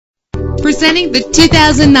Presenting the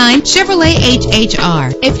 2009 Chevrolet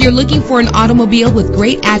HHR. If you're looking for an automobile with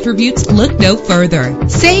great attributes, look no further.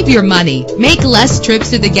 Save your money. Make less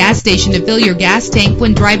trips to the gas station to fill your gas tank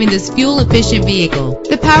when driving this fuel-efficient vehicle.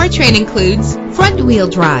 The powertrain includes front-wheel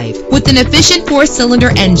drive with an efficient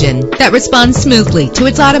 4-cylinder engine that responds smoothly to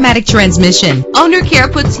its automatic transmission. Owner Care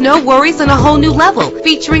puts no worries on a whole new level,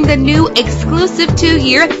 featuring the new exclusive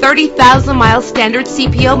 2-year, 30,000-mile standard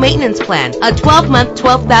CPO maintenance plan, a 12-month,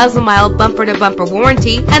 12,000-mile bumper-to-bumper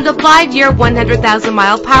warranty, and a 5-year,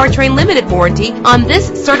 100,000-mile powertrain limited warranty on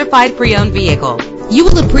this certified pre-owned vehicle. You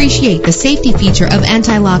will appreciate the safety feature of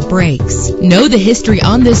anti-lock brakes. Know the history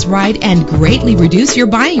on this ride and greatly reduce your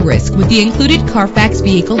buying risk with the included Carfax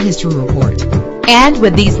Vehicle History Report. And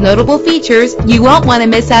with these notable features, you won't want to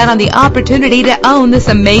miss out on the opportunity to own this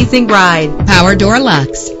amazing ride. Power door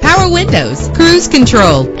locks, power windows, cruise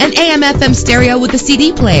control, an AM/FM stereo with a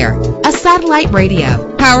CD player, a satellite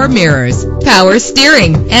radio, power mirrors, power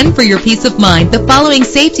steering, and for your peace of mind, the following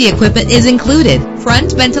safety equipment is included: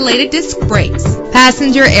 front ventilated disc brakes,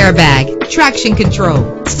 passenger airbag, traction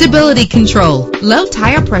control, stability control, low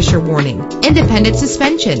tire pressure warning, independent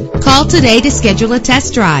suspension. Call today to schedule a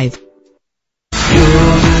test drive. You'll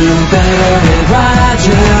do better at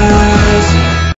Rogers.